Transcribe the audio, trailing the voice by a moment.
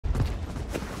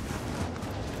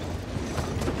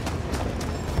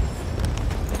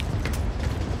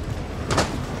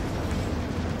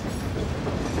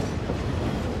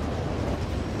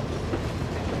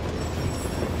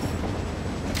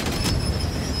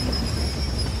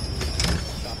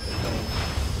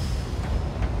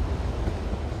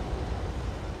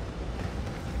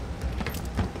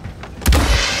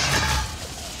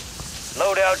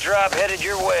Airdrop headed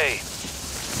your way.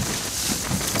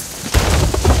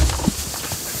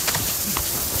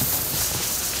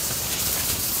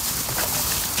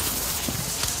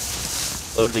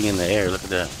 Floating in the air, look at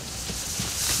that.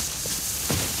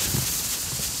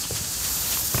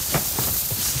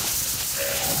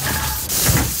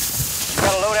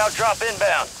 Got a loadout drop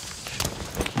inbound.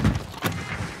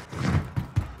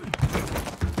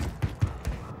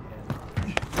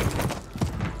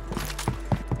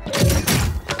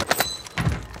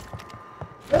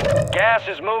 Gas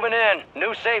is moving in.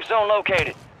 New safe zone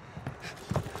located.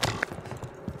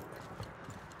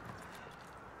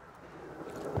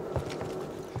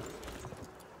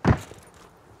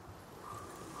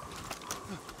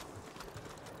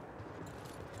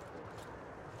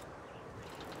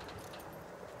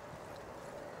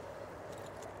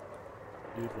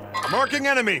 Marking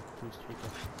enemy.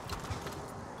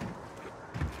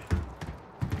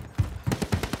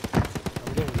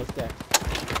 I'm getting looked at.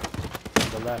 On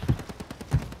the left.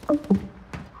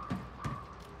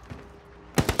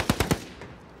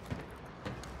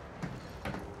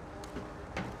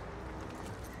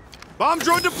 Bomb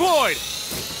drone deployed.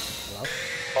 Hello?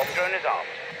 Bomb drone is armed.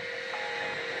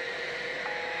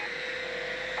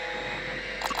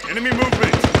 Enemy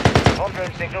movement. Bomb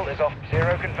drone signal is off.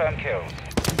 0 confirmed kills.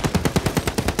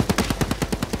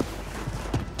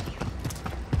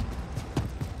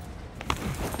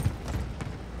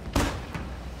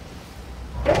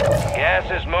 Gas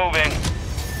is moving.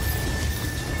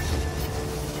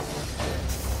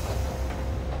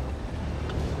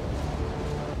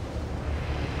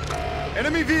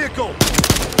 Enemy vehicle.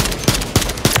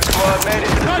 Squad made it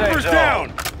to the safe Snipers zone. down.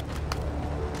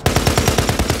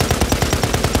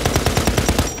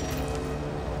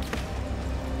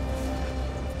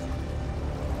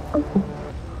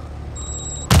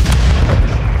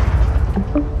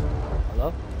 Hello?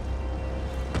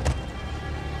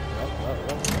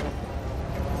 Hello?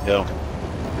 Yo.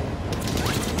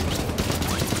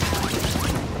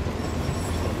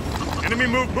 Enemy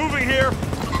moving here.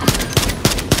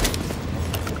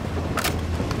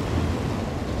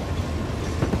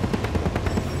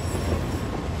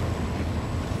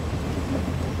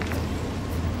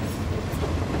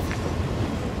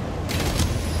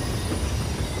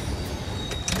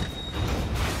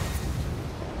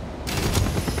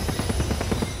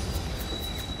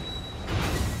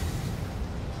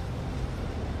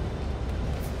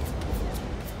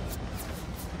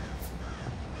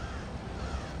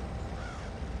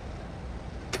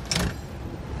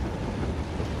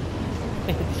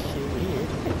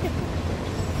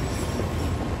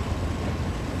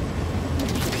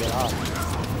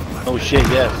 Oh shit,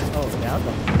 yes. Oh, down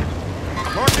them.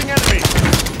 Marking enemy.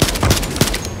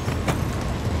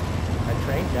 I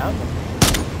trained down them.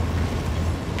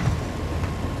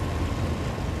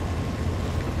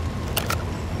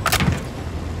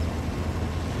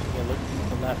 Yeah, look to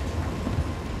the left.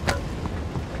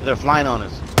 They're flying on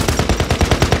us.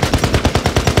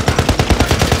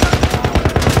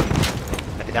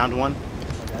 Okay, down to one.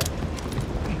 Okay.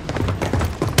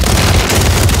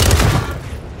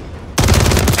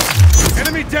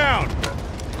 Enemy down.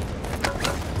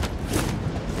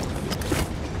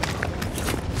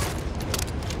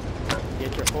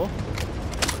 Get your full?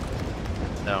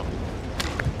 No.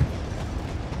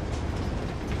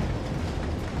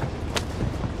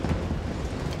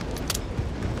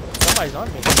 Somebody's on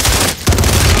me.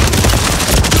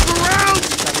 Around.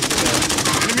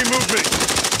 Enemy movement.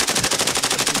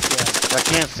 I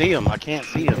can't see him. I can't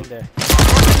see him. In there.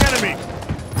 Marking enemy.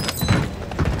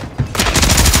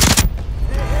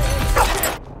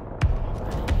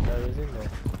 No, he was in there.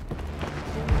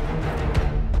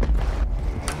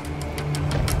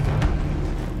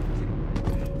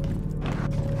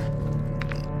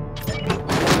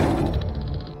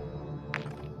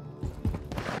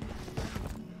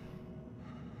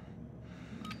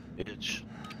 Bitch.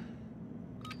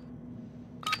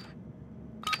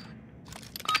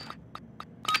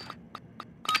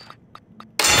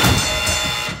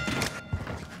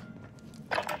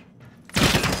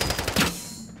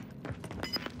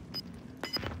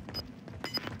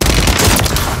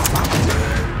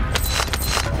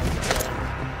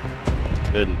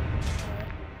 Good.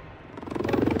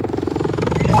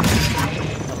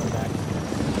 Coming back.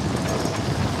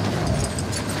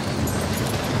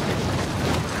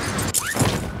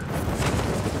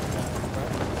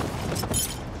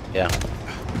 Yeah.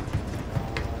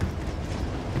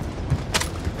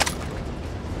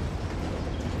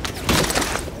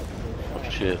 Oh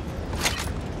shit.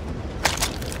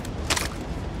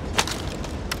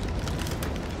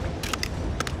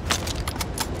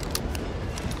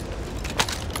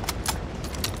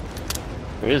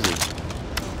 Where is he? Trying to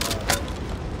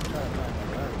find my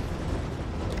gun.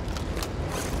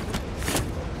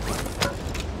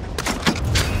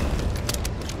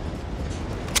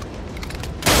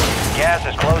 Gas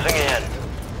is closing in.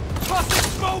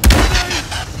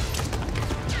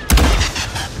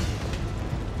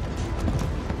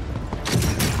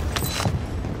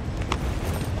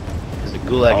 Is it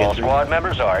Gulag All entry? squad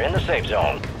members are in the safe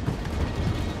zone.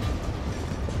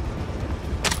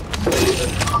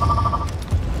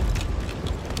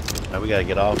 Now we gotta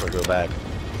get off or go back.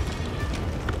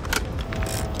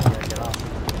 Yeah, get off.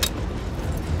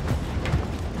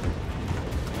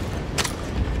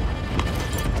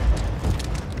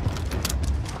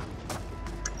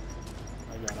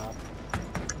 I got off.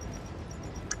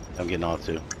 I'm getting off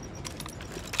too.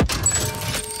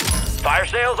 Fire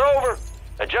sale's over.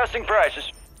 Adjusting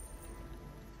prices.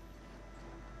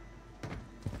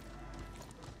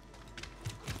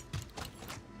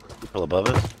 People above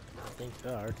us? I think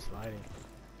so. I heard sliding.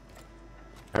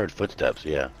 I heard footsteps,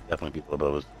 yeah. Definitely people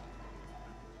above us.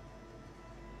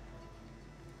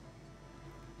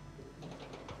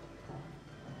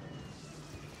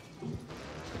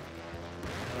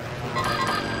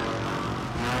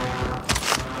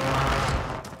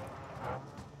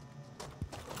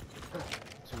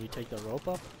 So you take the rope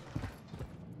up?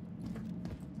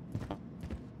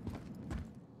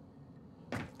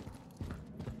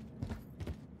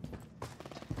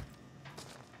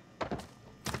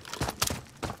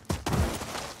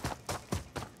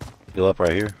 Go up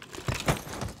right here.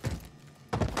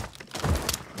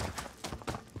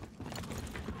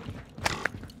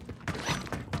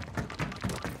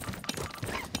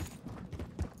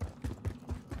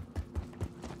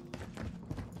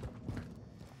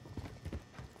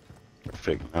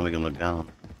 Perfect. Now we can look down.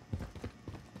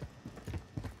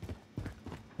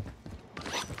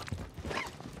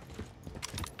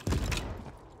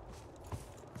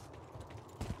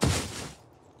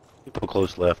 People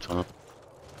close left, huh?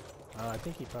 I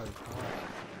think he probably crossed.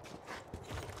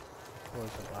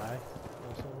 Towards the Y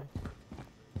or something.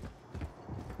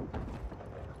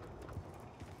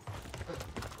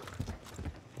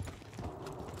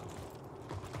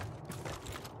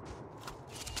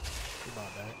 He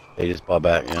bought back. They just bought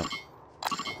back, yeah.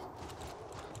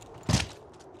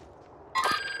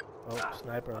 Oh,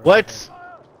 sniper. right What? there.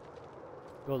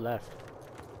 Go left.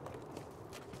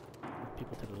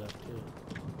 People to the left too.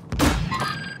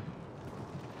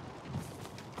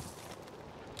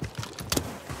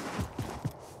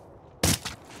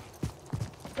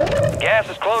 Gas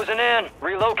is closing in.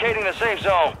 Relocating the safe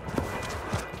zone.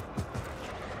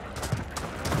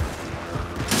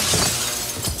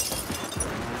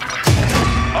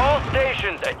 All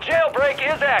stations, a jailbreak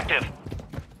is active.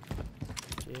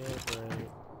 Jailbreak.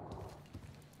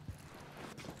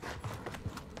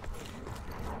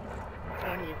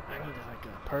 I need like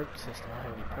a perk system. I don't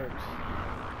have any perks.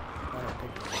 I don't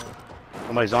pick them up.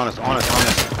 Somebody's on us, on us, on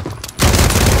us.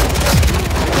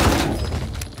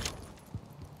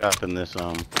 Up in this,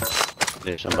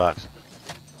 there's some box.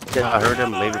 Yeah, I heard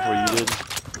him way before you did.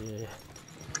 Yeah.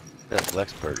 That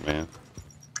flex perk, man.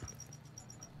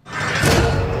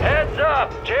 Heads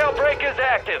up, jailbreak is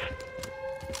active.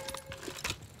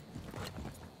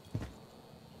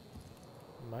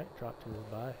 Might drop to his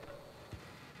buy.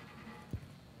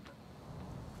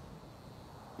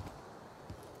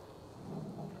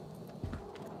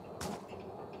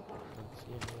 Don't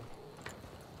see anything.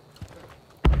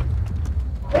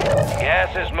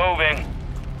 Gas is moving.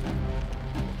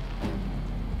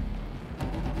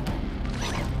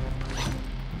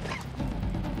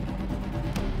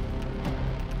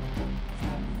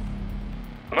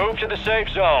 Move to the safe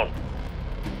zone.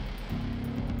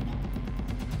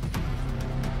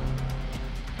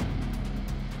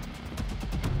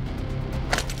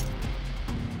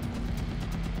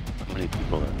 How many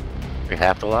people are there?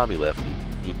 Half the lobby left.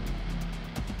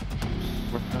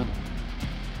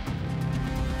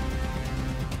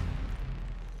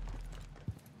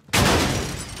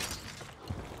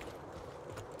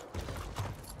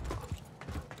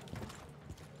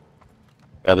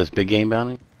 Got this big game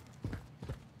bounty?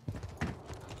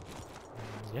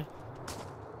 Yeah.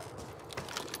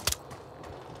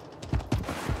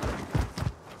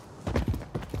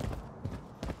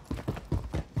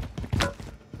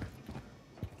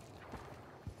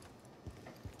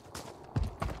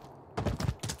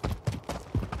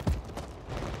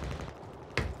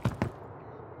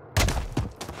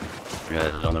 Yeah,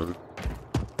 it's on the roof.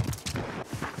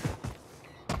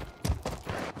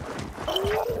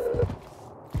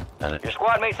 Got it. Your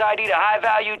squad mates ID'd a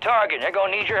high-value target. They're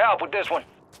gonna need your help with this one.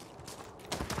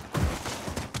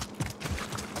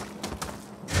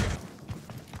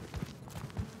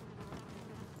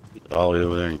 All the way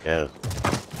over there in gas.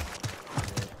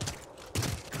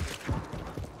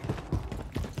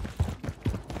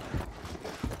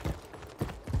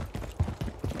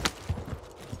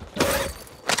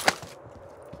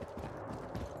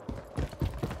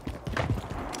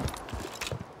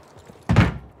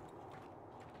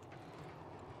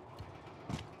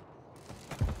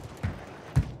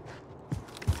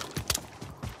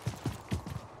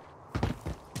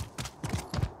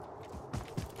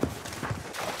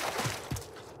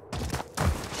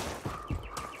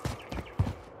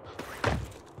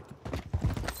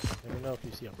 Let me know if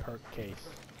you see a perk case.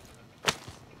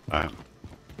 Alright.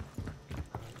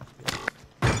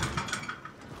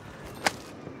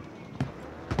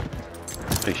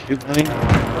 They shoot me?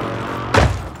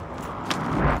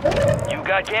 You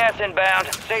got gas inbound.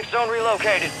 Safe zone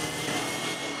relocated.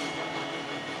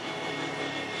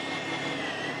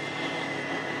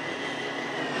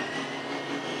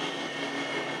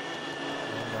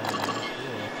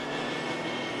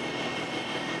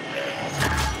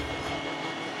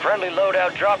 Friendly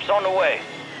loadout drops on the way.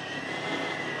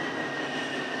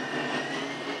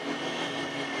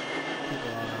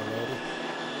 People on our road.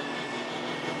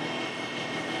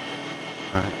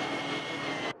 Alright.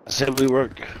 I said we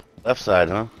work left side,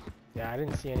 huh? Yeah, I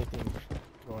didn't see anything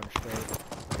going straight.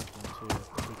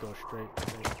 We go straight.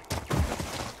 This way.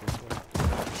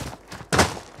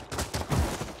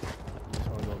 You just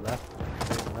want to go left?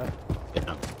 Straight and left?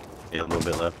 Yeah. Yeah, a little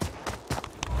bit left.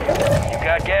 You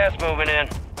got gas moving in.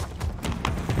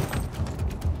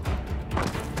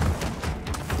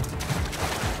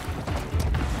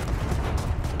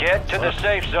 Get to the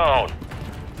safe zone.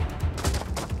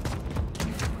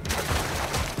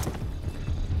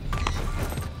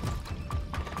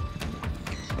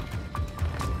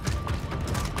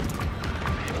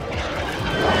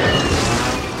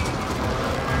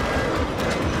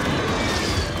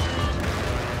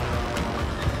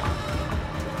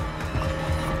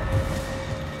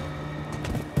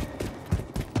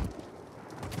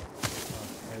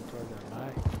 Head toward that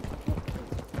lie.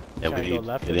 Yeah, Try we to go need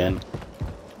left to get again? in.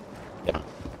 Yeah.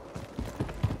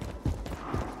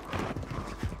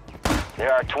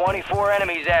 There are 24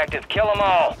 enemies active. Kill them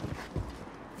all.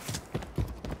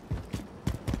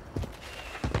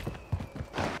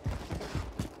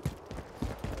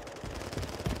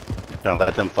 Trying to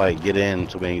let them fight, get in,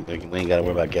 so we ain't gotta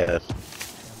worry about gas. I'm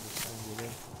just trying to get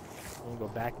in. You want to go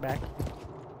back?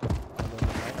 I'll go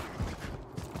back.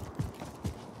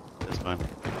 That's fine.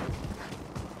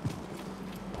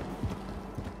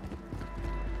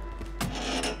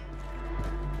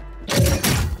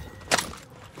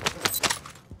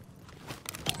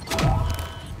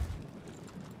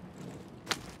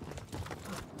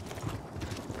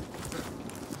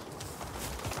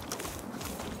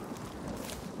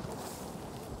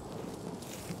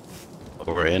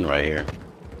 We're in right here.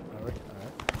 Alright.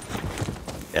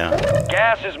 Yeah.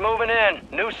 Gas is moving in.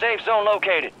 New safe zone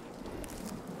located.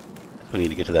 We need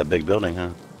to get to that big building,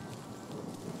 huh?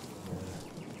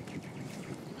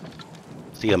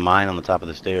 See a mine on the top of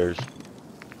the stairs.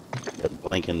 That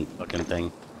blinking fucking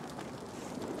thing.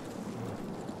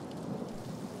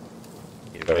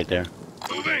 Get right there.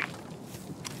 Moving.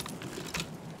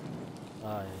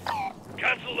 Oh, yeah.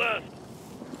 Cancel that.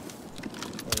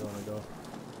 Where do you want to go?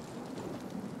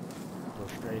 Go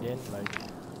straight in, like.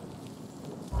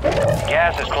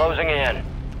 Gas is closing in.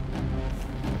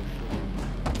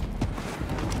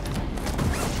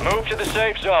 Move to the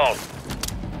safe zone.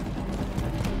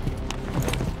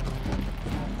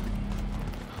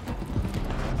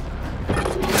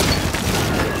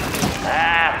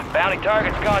 Bounty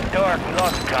target's gone dark. We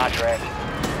lost the contract.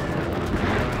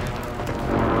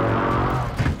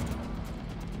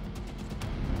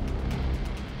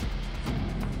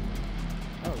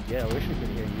 Oh yeah, I wish we could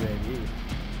hear UAVs.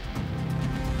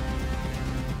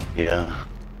 Yeah.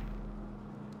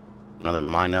 Another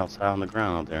mine outside on the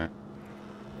ground out there.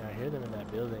 Yeah, I hear them in that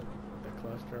building, with the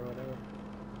cluster or whatever.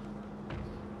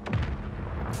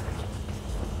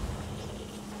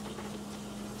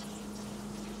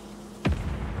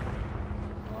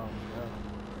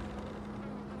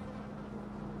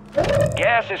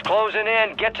 Gas is closing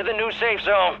in. Get to the new safe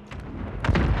zone.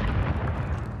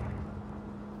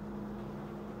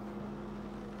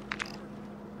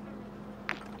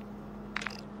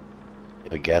 You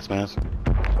have a gas mask?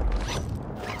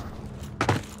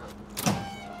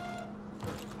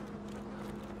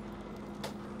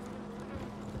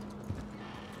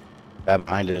 Right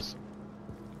behind us.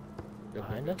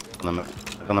 Behind us? On the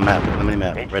map, on the mini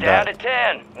map. It's Red down dot. to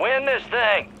 10. Win this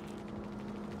thing.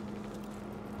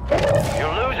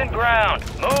 You're losing ground.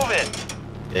 Move it.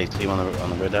 Yeah, you see him on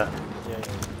the red dot? Yeah, yeah.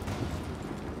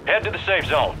 Head to the safe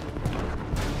zone.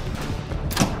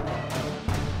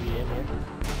 We in here.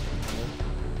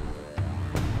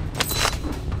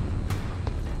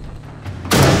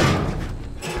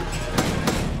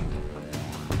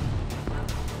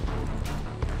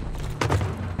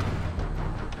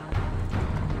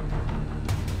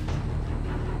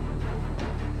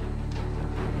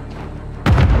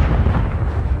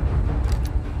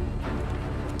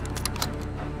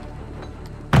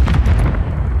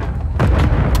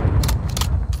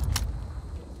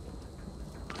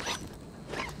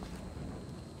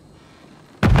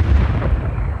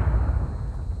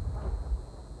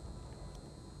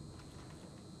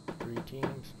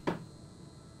 Teams.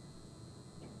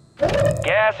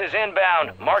 Gas is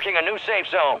inbound, marking a new safe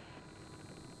zone.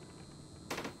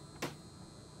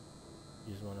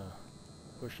 You just wanna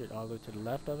push it all the way to the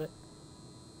left of it.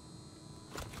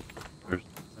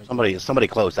 There's somebody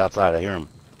close outside. I hear him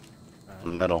in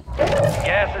the middle.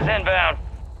 Gas is inbound.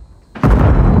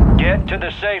 Get to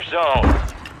the safe zone.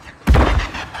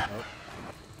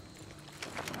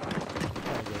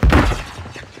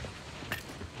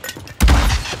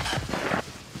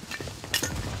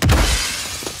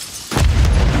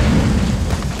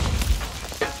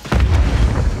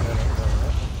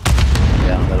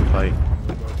 Yeah, let him fight.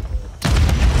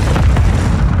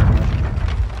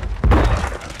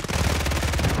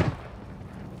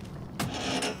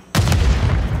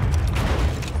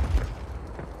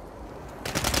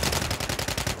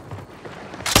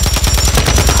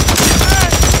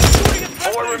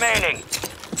 Four remaining.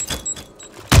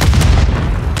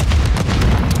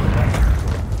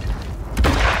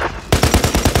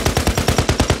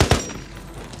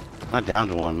 Not down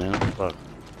to one, man. Fuck.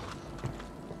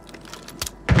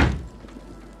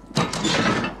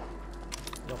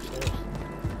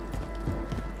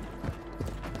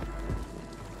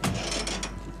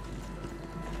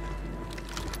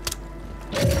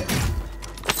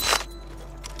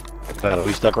 Upstairs. Are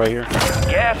we stuck right here?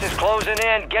 Gas is closing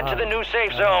in. Get to the new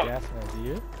safe zone. Gas mask,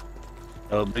 you?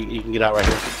 Oh, you can get out right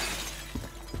here. I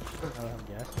don't have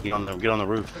gas. Get on the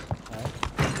roof. Alright.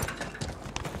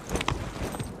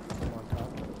 I'm on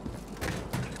top.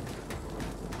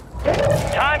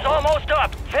 Time's almost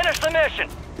up. Finish the mission.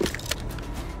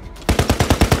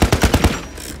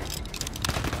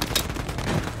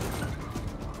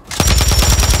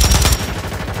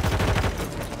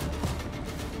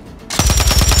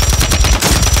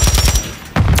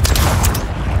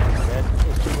 Dead.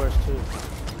 There's two worse too.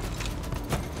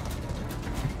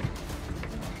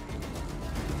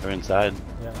 They're inside.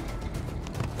 Yeah.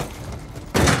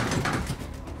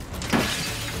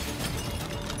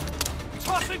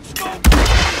 Tossing smoke!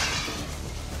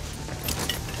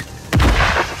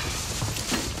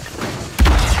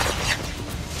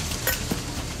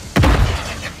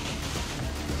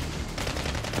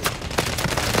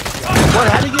 What?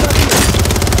 How'd he get up here?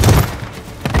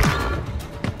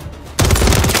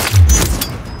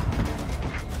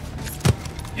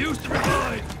 Use the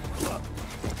revive!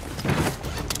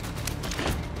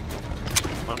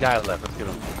 One guy left. Let's get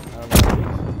him. I don't know where he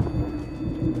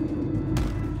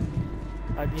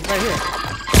is. He's right here.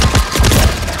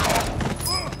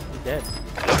 He's dead.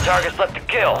 No targets left to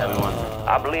kill. Everyone.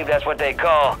 I believe that's what they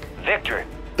call victory.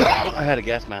 I had a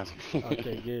gas mask.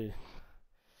 Okay, good.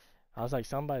 I was like,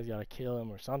 somebody's gotta kill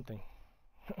him or something.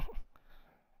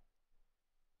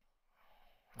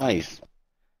 Nice.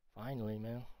 Finally,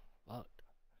 man. Fuck.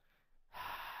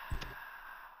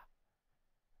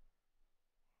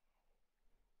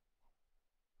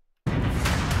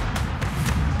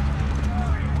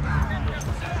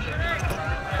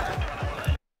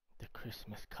 The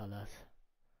Christmas colors.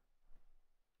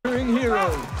 Ring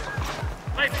heroes.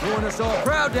 Doing us all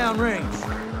proud downrange.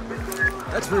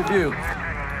 Let's review.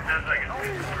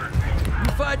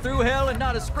 You fight through hell and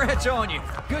not a scratch on you.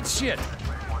 Good shit.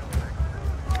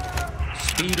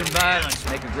 Speed and violence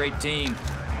make a great team.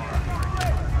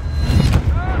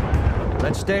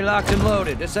 Let's stay locked and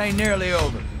loaded. This ain't nearly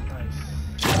over. Nice.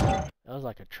 That was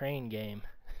like a train game.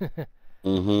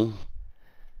 Mm-hmm.